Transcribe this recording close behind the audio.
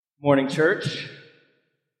Morning, church.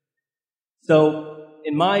 So,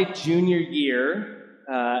 in my junior year,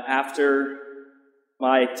 after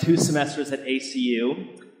my 2 semesters at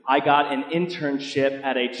ACU, I got an internship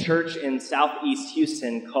at a church in southeast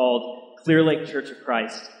Houston called Clear Lake Church of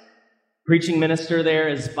Christ. Preaching minister there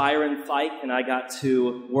is Byron Fike, and I got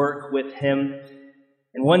to work with him.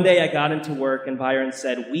 And one day I got into work, and Byron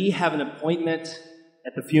said, "We have an appointment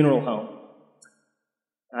at the funeral home."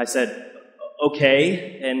 I said,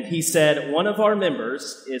 "Okay." And he said, "One of our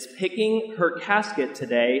members is picking her casket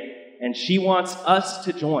today, and she wants us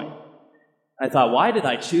to join." I thought, why did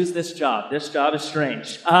I choose this job? This job is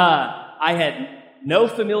strange. I had no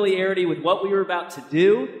familiarity with what we were about to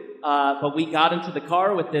do, but we got into the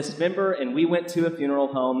car with this member, and we went to a funeral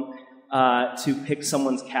home to pick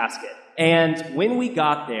someone's casket. And when we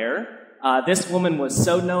got there, this woman was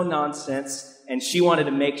so no-nonsense, and she wanted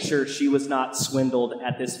to make sure she was not swindled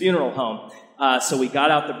at this funeral home. So we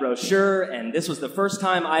got out the brochure, and this was the first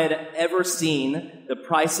time I had ever seen the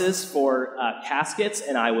prices for caskets,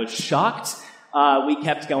 and I was shocked. We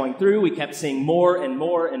kept going through. We kept seeing more and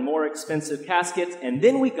more and more expensive caskets, and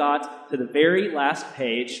then we got to the very last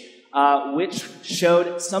page, which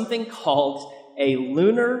showed something called a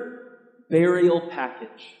lunar burial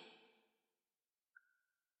package.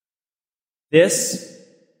 This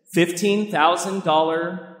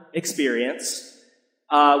 $15,000 experience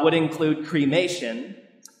would include cremation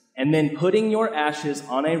and then putting your ashes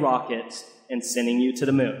on a rocket and sending you to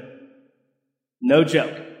the moon. No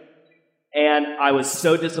joke. And I was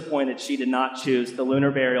so disappointed she did not choose the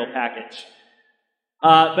lunar burial package.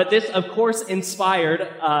 But this, of course, inspired,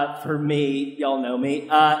 for me, y'all know me,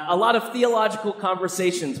 a lot of theological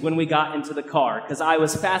conversations when we got into the car, because I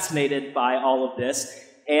was fascinated by all of this,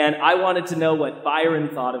 and I wanted to know what Byron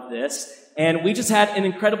thought of this. And we just had an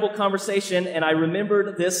incredible conversation, and I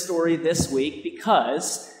remembered this story this week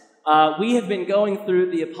because we have been going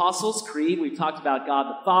through the Apostles' Creed. We've talked about God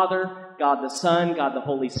the Father, God the Son, God the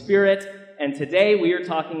Holy Spirit, and today we are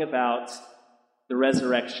talking about the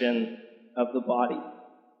resurrection of the body.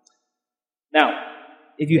 Now,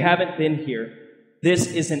 if you haven't been here, this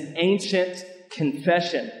is an ancient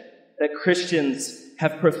confession that Christians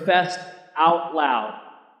have professed out loud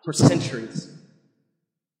for centuries.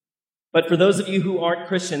 But for those of you who aren't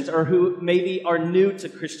Christians or who maybe are new to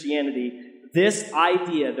Christianity, this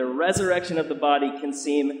idea, the resurrection of the body, can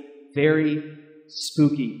seem very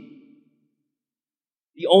spooky.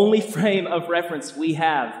 The only frame of reference we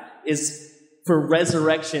have is for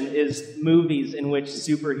resurrection is movies in which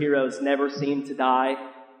superheroes never seem to die,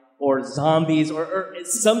 or zombies, or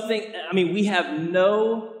something. I mean, we have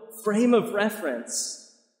no frame of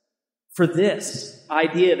reference for this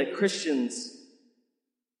idea that Christians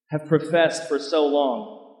have professed for so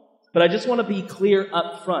long. But I just want to be clear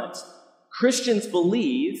up front. Christians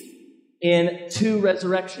believe in 2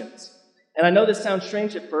 resurrections. And I know this sounds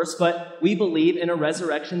strange at first, but we believe in a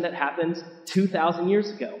resurrection that happened 2,000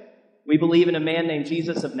 years ago. We believe in a man named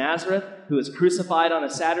Jesus of Nazareth who was crucified on a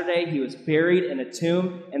Saturday. He was buried in a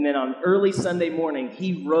tomb. And then on early Sunday morning,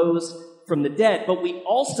 he rose from the dead. But we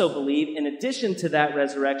also believe, in addition to that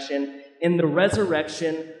resurrection, in the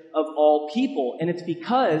resurrection of all people. And it's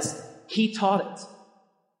because he taught it.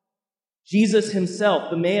 Jesus himself,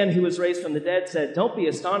 the man who was raised from the dead, said, "Don't be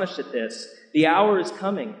astonished at this. The hour is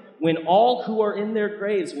coming when all who are in their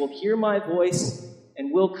graves will hear my voice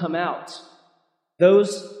and will come out.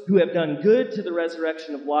 Those who have done good to the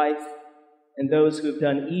resurrection of life, and those who have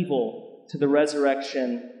done evil to the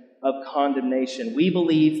resurrection of condemnation." We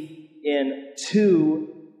believe in 2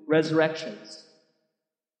 resurrections.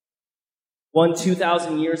 One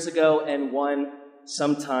 2,000 years ago and one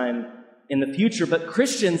sometime in the future. But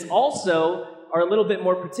Christians also are a little bit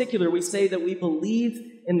more particular. We say that we believe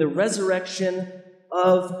in the resurrection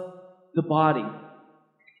of the body.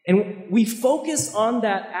 And we focus on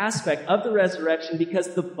that aspect of the resurrection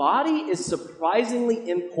because the body is surprisingly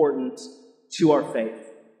important to our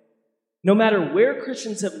faith. No matter where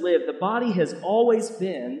Christians have lived, the body has always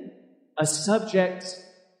been a subject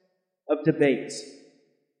of debate.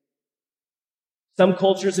 Some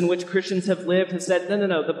cultures in which Christians have lived have said,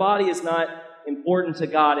 no, the body is not important to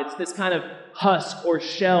God. It's this kind of husk or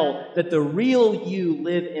shell that the real you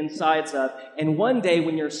live inside of. And one day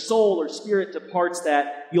when your soul or spirit departs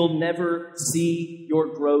that, you'll never see your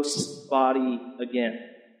gross body again.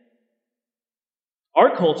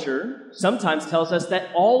 Our culture sometimes tells us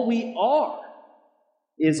that all we are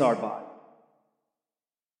is our body.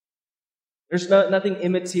 There's nothing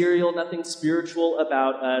immaterial, nothing spiritual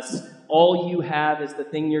about us. All you have is the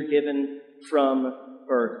thing you're given from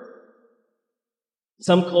birth.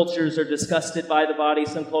 Some cultures are disgusted by the body.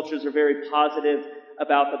 Some cultures are very positive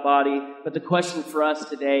about the body, but the question for us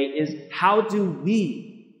today is, how do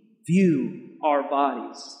we view our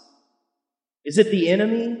bodies? Is it the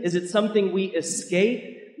enemy? Is it something we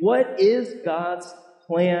escape? What is God's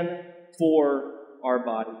plan for our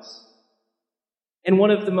bodies? And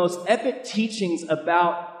one of the most epic teachings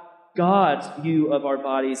about God's view of our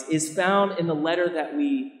bodies is found in the letter that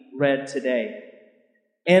we read today.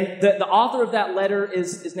 And the author of that letter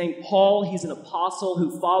is named Paul. He's an apostle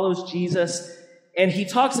who follows Jesus. And he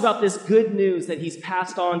talks about this good news that he's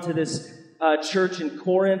passed on to this church in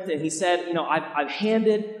Corinth. And he said, I've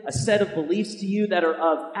handed a set of beliefs to you that are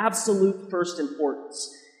of absolute first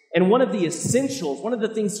importance. And one of the essentials, one of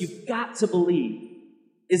the things you've got to believe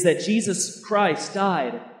is that Jesus Christ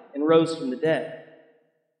died and rose from the dead.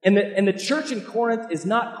 And the church in Corinth is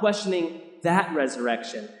not questioning that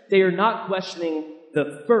resurrection. They are not questioning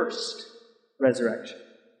the first resurrection.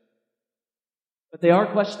 But they are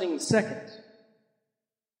questioning the second.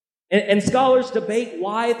 And scholars debate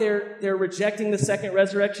why they're rejecting the second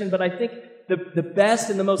resurrection, but I think the best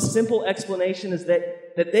and the most simple explanation is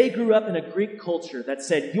that they grew up in a Greek culture that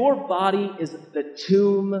said, your body is the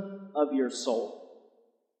tomb of your soul.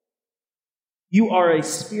 You are a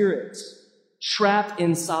spirit trapped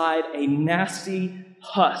inside a nasty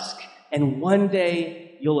husk, and one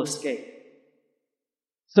day you'll escape.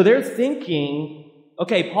 So they're thinking,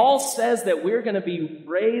 okay, Paul says that we're going to be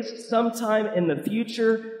raised sometime in the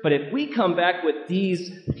future, but if we come back with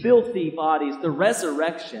these filthy bodies, the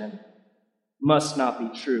resurrection must not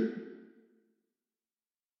be true.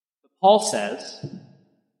 But Paul says,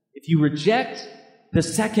 if you reject the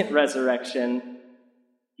second resurrection,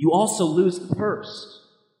 you also lose the first.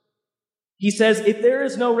 He says, if there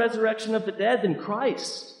is no resurrection of the dead, then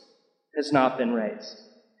Christ has not been raised.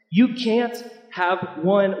 You can't have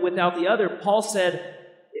one without the other. Paul said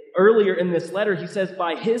earlier in this letter, he says,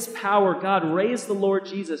 by his power, God raised the Lord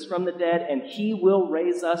Jesus from the dead, and he will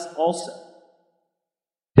raise us also.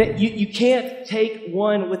 That you can't take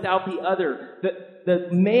one without the other. The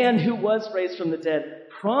man who was raised from the dead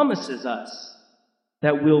promises us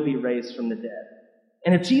that we'll be raised from the dead.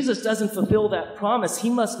 And if Jesus doesn't fulfill that promise, he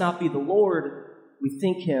must not be the Lord we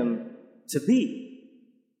think him to be.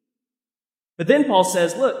 But then Paul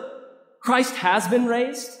says, look, Christ has been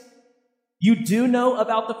raised. You do know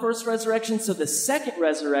about the first resurrection, so the second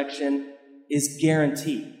resurrection is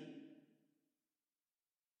guaranteed.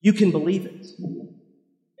 You can believe it.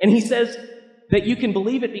 And he says that you can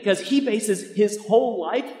believe it because he bases his whole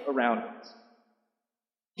life around it.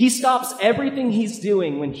 He stops everything he's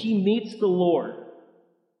doing when he meets the Lord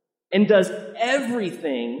and does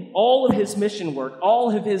everything, all of his mission work,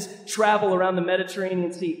 all of his travel around the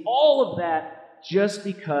Mediterranean Sea, all of that just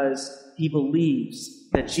because he believes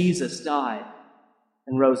that Jesus died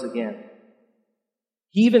and rose again.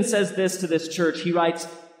 He even says this to this church. He writes,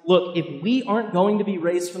 look, if we aren't going to be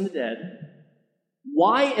raised from the dead,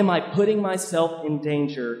 why am I putting myself in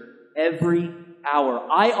danger every hour?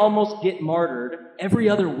 I almost get martyred every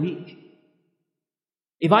other week.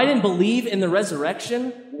 If I didn't believe in the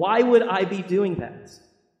resurrection, why would I be doing that?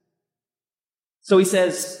 So he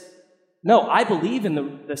says, no, I believe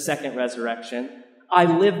in the second resurrection. I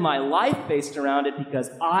live my life based around it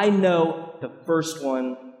because I know the first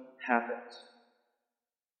one happened.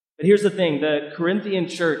 But here's the thing, the Corinthian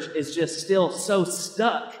church is just still so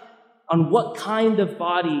stuck on what kind of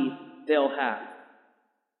body they'll have.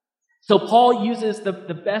 So Paul uses the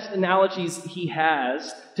best analogies he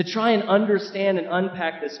has to try and understand and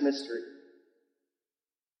unpack this mystery.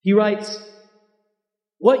 He writes,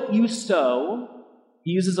 what you sow,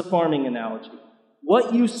 he uses a farming analogy.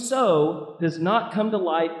 What you sow does not come to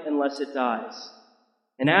life unless it dies.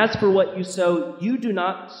 And as for what you sow, you do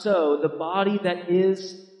not sow the body that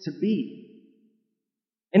is to be.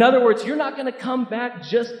 In other words, you're not going to come back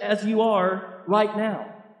just as you are right now.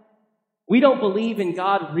 We don't believe in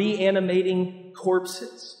God reanimating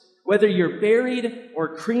corpses. Whether you're buried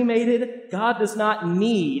or cremated, God does not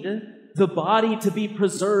need the body to be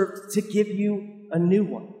preserved to give you a new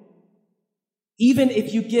one. Even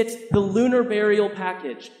if you get the lunar burial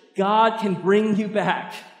package, God can bring you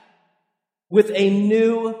back with a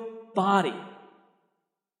new body.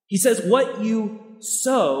 He says what you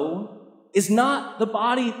sow is not the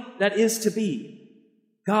body that is to be.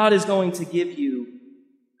 God is going to give you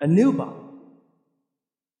a new body.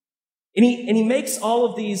 And he makes all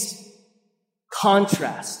of these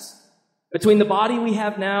contrasts between the body we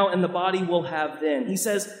have now and the body we'll have then. He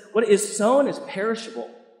says, what is sown is perishable,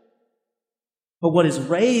 but what is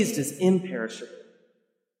raised is imperishable.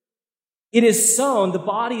 It is sown, the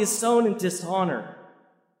body is sown in dishonor,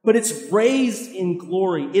 but it's raised in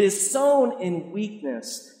glory. It is sown in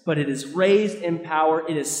weakness, but it is raised in power.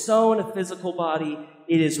 It is sown a physical body.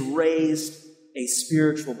 It is raised a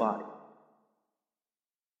spiritual body.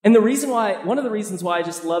 And one of the reasons why I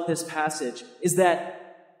just love this passage is that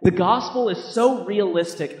the gospel is so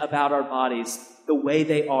realistic about our bodies the way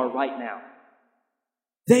they are right now.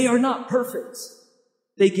 They are not perfect.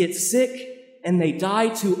 They get sick and they die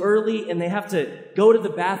too early and they have to go to the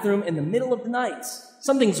bathroom in the middle of the night.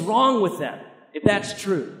 Something's wrong with them, if that's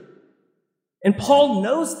true. And Paul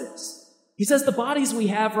knows this. He says the bodies we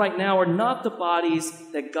have right now are not the bodies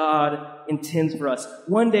that God intends for us.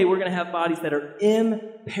 One day we're going to have bodies that are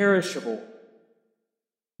imperishable,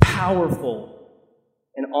 powerful,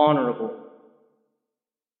 and honorable.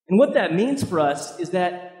 And what that means for us is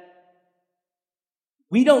that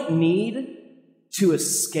we don't need to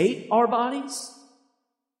escape our bodies.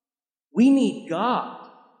 We need God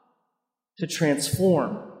to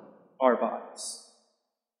transform our bodies.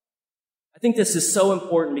 I think this is so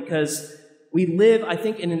important because we live, I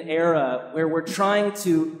think, in an era where we're trying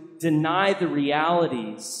to deny the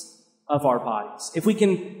realities of our bodies. If we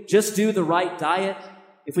can just do the right diet,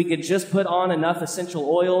 if we could just put on enough essential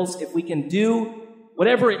oils, if we can do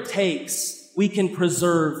whatever it takes, we can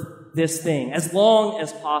preserve this thing as long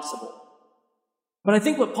as possible. But I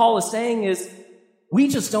think what Paul is saying is we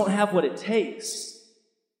just don't have what it takes.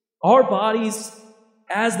 Our bodies,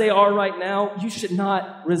 as they are right now, you should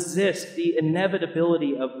not resist the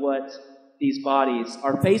inevitability of what these bodies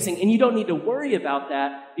are facing. And you don't need to worry about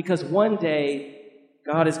that because one day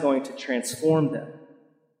God is going to transform them.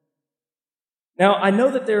 Now, I know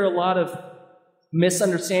that there are a lot of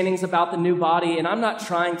misunderstandings about the new body, and I'm not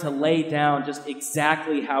trying to lay down just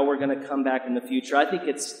exactly how we're going to come back in the future. I think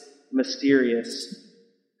it's mysterious.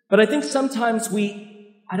 But I think sometimes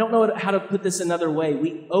I don't know how to put this another way,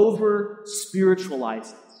 we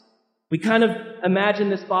over-spiritualize it. We kind of imagine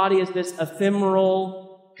this body as this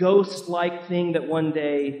ephemeral, ghost-like thing that one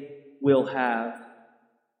day we'll have.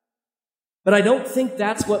 But I don't think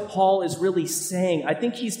that's what Paul is really saying. I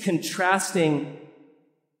think he's contrasting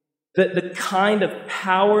the kind of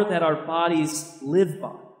power that our bodies live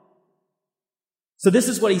by. So this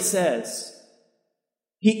is what he says.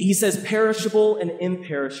 He says perishable and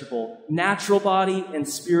imperishable, natural body and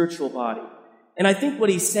spiritual body. And I think what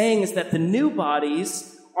he's saying is that the new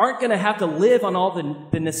bodies aren't going to have to live on all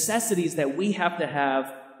the necessities that we have to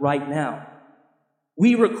have right now.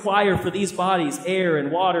 We require for these bodies air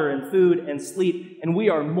and water and food and sleep, and we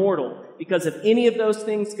are mortal because if any of those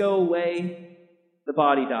things go away, the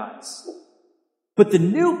body dies. But the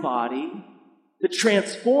new body, the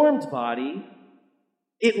transformed body,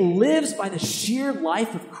 it lives by the sheer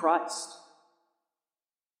life of Christ.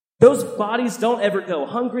 Those bodies don't ever go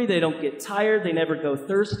hungry, they don't get tired, they never go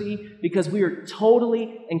thirsty, because we are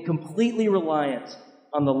totally and completely reliant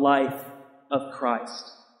on the life of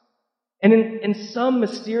Christ. And in some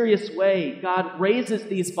mysterious way, God raises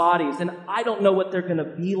these bodies, and I don't know what they're going to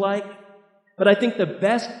be like, but I think the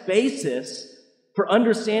best basis for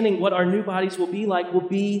understanding what our new bodies will be like will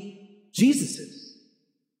be Jesus'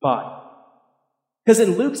 body. Because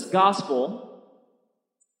in Luke's gospel,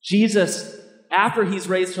 Jesus, after he's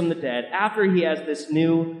raised from the dead, after he has this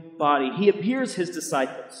new body, he appears his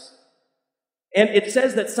disciples. And it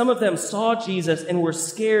says that some of them saw Jesus and were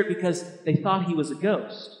scared because they thought he was a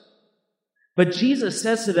ghost. But Jesus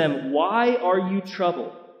says to them, "Why are you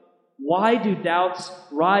troubled? Why do doubts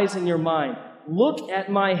rise in your mind? Look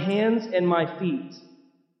at my hands and my feet.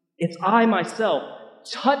 It's I myself.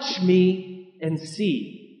 Touch me and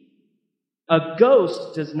see. A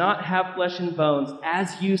ghost does not have flesh and bones,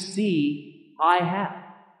 as you see I have."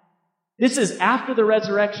 This is after the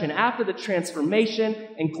resurrection, after the transformation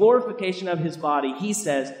and glorification of his body. He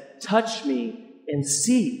says, "Touch me and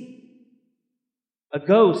see." A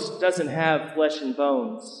ghost doesn't have flesh and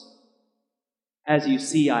bones, as you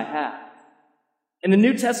see I have. And the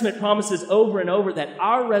New Testament promises over and over that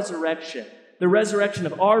our resurrection, the resurrection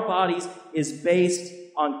of our bodies, is based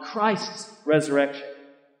on Christ's resurrection.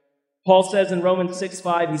 Paul says in Romans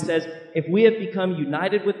 6:5, he says, "If we have become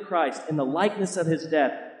united with Christ in the likeness of his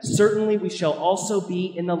death, certainly we shall also be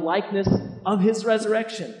in the likeness of his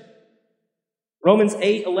resurrection." Romans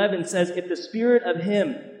 8:11 says, "If the spirit of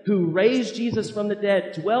him who raised Jesus from the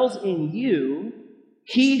dead dwells in you,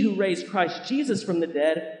 he who raised Christ Jesus from the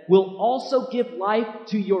dead will also give life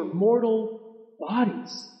to your mortal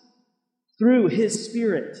bodies through his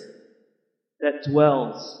Spirit that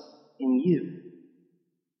dwells in you."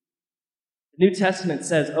 The New Testament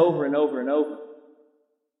says over and over and over,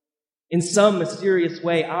 in some mysterious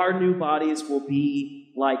way, our new bodies will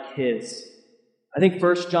be like his. I think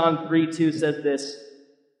 1 John 3:2 says this,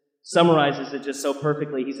 summarizes it just so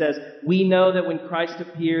perfectly. He says, "We know that when Christ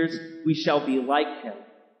appears, we shall be like him,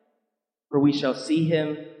 for we shall see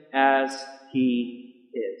him as he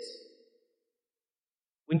is."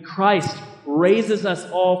 When Christ raises us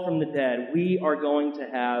all from the dead, we are going to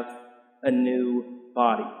have a new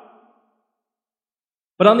body.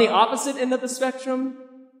 But on the opposite end of the spectrum,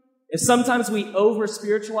 if sometimes we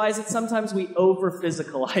over-spiritualize it, sometimes we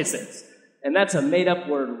over-physicalize it. And that's a made-up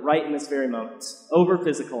word right in this very moment.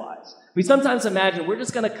 Over-physicalize. We sometimes imagine we're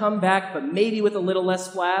just going to come back, but maybe with a little less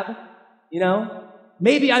flab,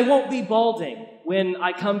 Maybe I won't be balding when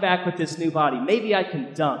I come back with this new body. Maybe I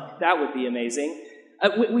can dunk. That would be amazing.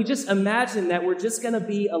 We just imagine that we're just going to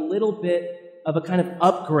be a little bit of a kind of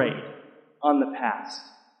upgrade on the past.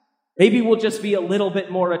 Maybe we'll just be a little bit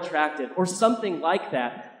more attractive or something like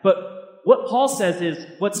that. But what Paul says is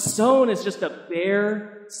what's sown is just a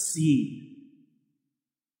bare seed.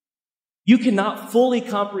 You cannot fully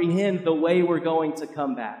comprehend the way we're going to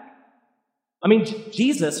come back. I mean,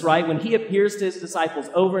 Jesus, right, when he appears to his disciples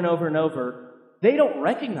over and over and over, they don't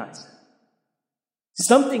recognize him.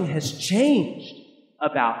 Something has changed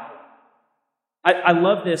about him. I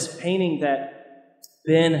love this painting that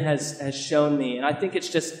Ben has shown me, and I think it's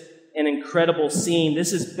just an incredible scene.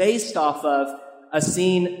 This is based off of a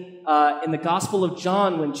scene in the Gospel of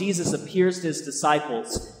John when Jesus appears to his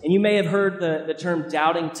disciples. And you may have heard the term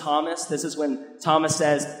doubting Thomas. This is when Thomas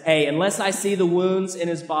says, "Hey, unless I see the wounds in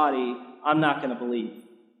his body, I'm not going to believe."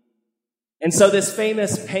 And so this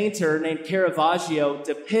famous painter named Caravaggio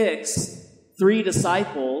depicts 3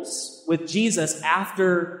 disciples with Jesus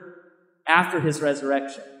after his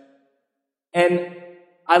resurrection. And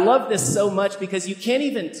I love this so much because you can't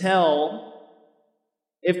even tell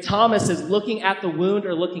if Thomas is looking at the wound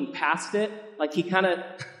or looking past it. Like he kind of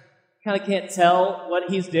can't tell what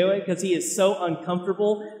he's doing because he is so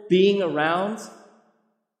uncomfortable being around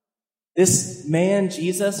this man,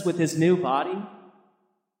 Jesus, with his new body.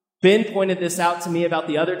 Ben pointed this out to me about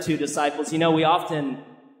the other 2 disciples. We often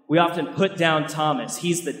put down Thomas.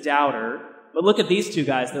 He's the doubter. But look at these 2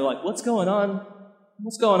 guys. They're like, what's going on?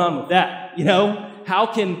 What's going on with that? How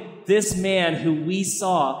can this man who we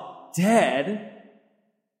saw dead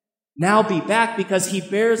now be back because he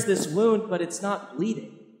bears this wound, but it's not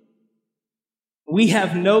bleeding? We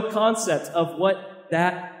have no concept of what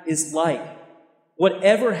that is like.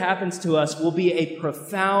 Whatever happens to us will be a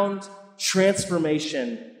profound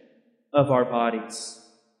transformation of our bodies.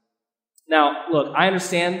 Now, look, I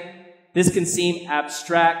understand this can seem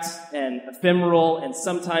abstract and ephemeral and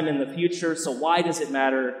sometime in the future, so why does it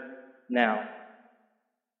matter now?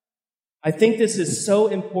 I think this is so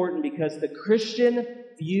important because the Christian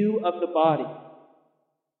view of the body,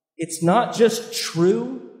 it's not just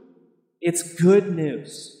true, it's good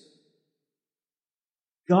news.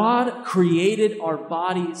 God created our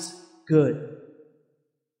bodies good.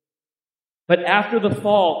 But after the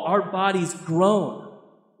fall, our bodies groan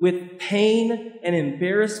with pain and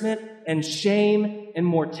embarrassment and shame and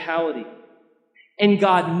mortality. And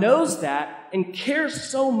God knows that and cares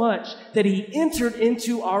so much that he entered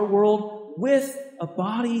into our world with a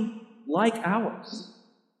body like ours.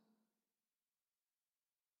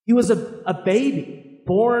 He was a baby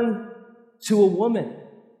born to a woman.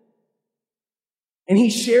 And he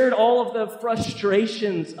shared all of the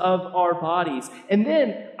frustrations of our bodies. And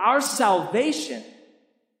then our salvation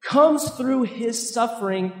comes through his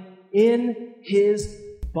suffering in his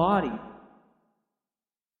body.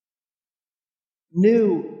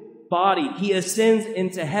 New body. He ascends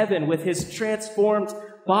into heaven with his transformed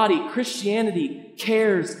body. Christianity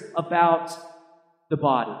cares about the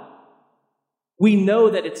body. We know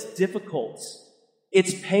that it's difficult.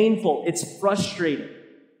 It's painful. It's frustrating.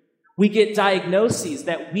 We get diagnoses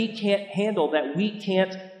that we can't handle, that we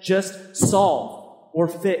can't just solve or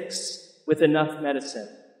fix with enough medicine.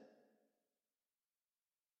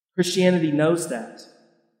 Christianity knows that.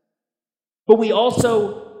 But we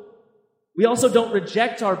also don't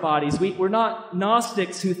reject our bodies. We're not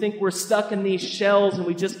Gnostics who think we're stuck in these shells and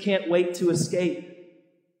we just can't wait to escape.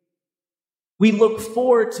 We look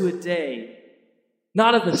forward to a day,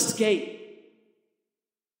 not of escape,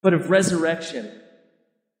 but of resurrection,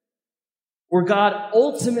 where God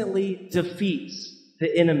ultimately defeats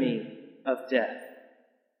the enemy of death.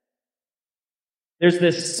 There's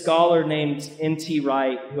this scholar named N.T.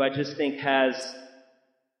 Wright who I just think has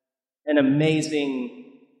an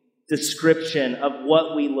amazing description of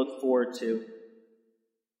what we look forward to.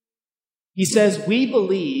 He says, we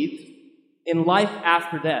believe in life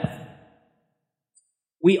after death.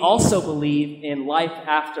 We also believe in life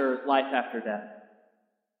after death.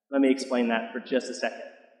 Let me explain that for just a second.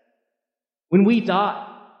 When we die,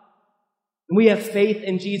 And we have faith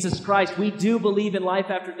in Jesus Christ. We do believe in life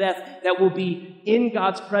after death, that will be in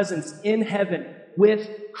God's presence in heaven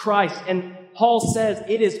with Christ. And Paul says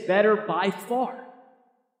it is better by far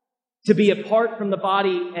to be apart from the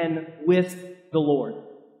body and with the Lord.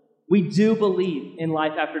 We do believe in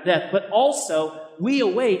life after death, but also we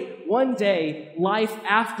await one day life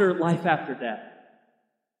after death.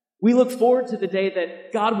 We look forward to the day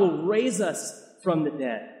that God will raise us from the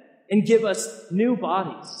dead and give us new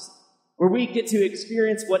bodies, where we get to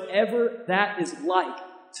experience whatever that is like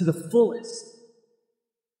to the fullest.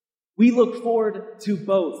 We look forward to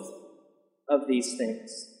both of these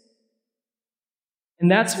things. And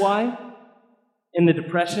that's why, in the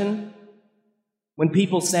Depression, when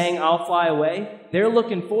people sang, "I'll fly away," they're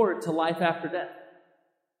looking forward to life after death.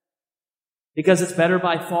 Because it's better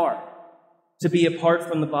by far to be apart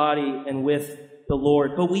from the body and with the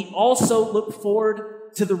Lord. But we also look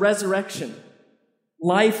forward to the resurrection.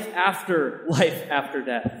 Life after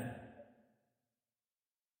death.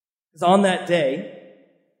 Because on that day,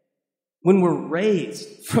 when we're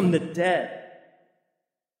raised from the dead,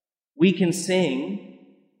 we can sing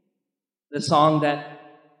the song that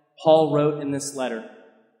Paul wrote in this letter.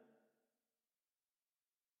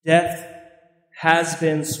 Death has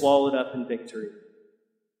been swallowed up in victory.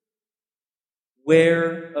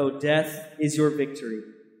 Where, O death, is your victory?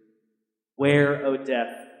 Where, O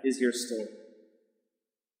death, is your sting?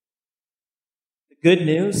 The good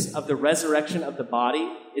news of the resurrection of the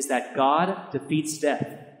body is that God defeats death.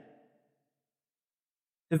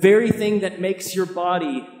 The very thing that makes your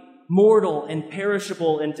body mortal and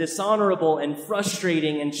perishable and dishonorable and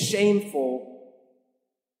frustrating and shameful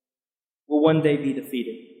will one day be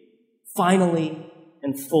defeated, finally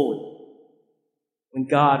and fully, when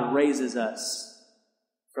God raises us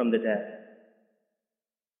from the dead.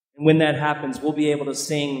 And when that happens, we'll be able to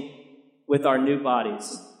sing with our new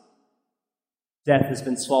bodies, "Death has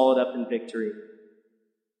been swallowed up in victory.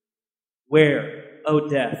 Where, O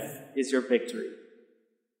death, is your victory?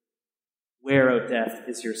 Where, O death,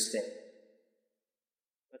 is your sting?"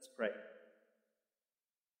 Let's pray.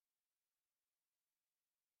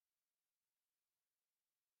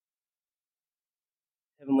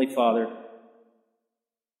 Heavenly Father,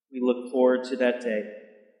 we look forward to that day.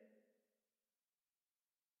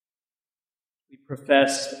 We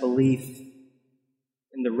profess a belief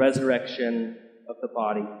in the resurrection of the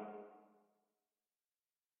body.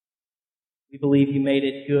 We believe you made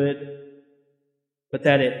it good, but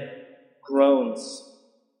that it groans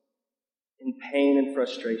in pain and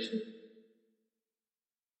frustration.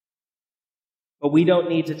 But we don't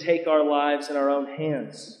need to take our lives in our own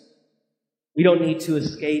hands. We don't need to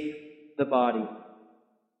escape the body.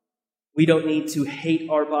 We don't need to hate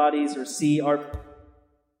our bodies or see our...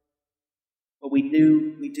 But we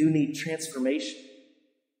do need transformation.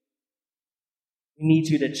 We need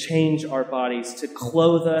you to change our bodies, to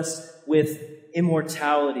clothe us with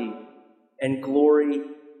immortality and glory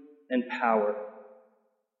and power.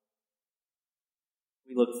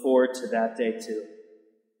 We look forward to that day too.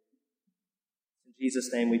 In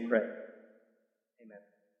Jesus' name we pray.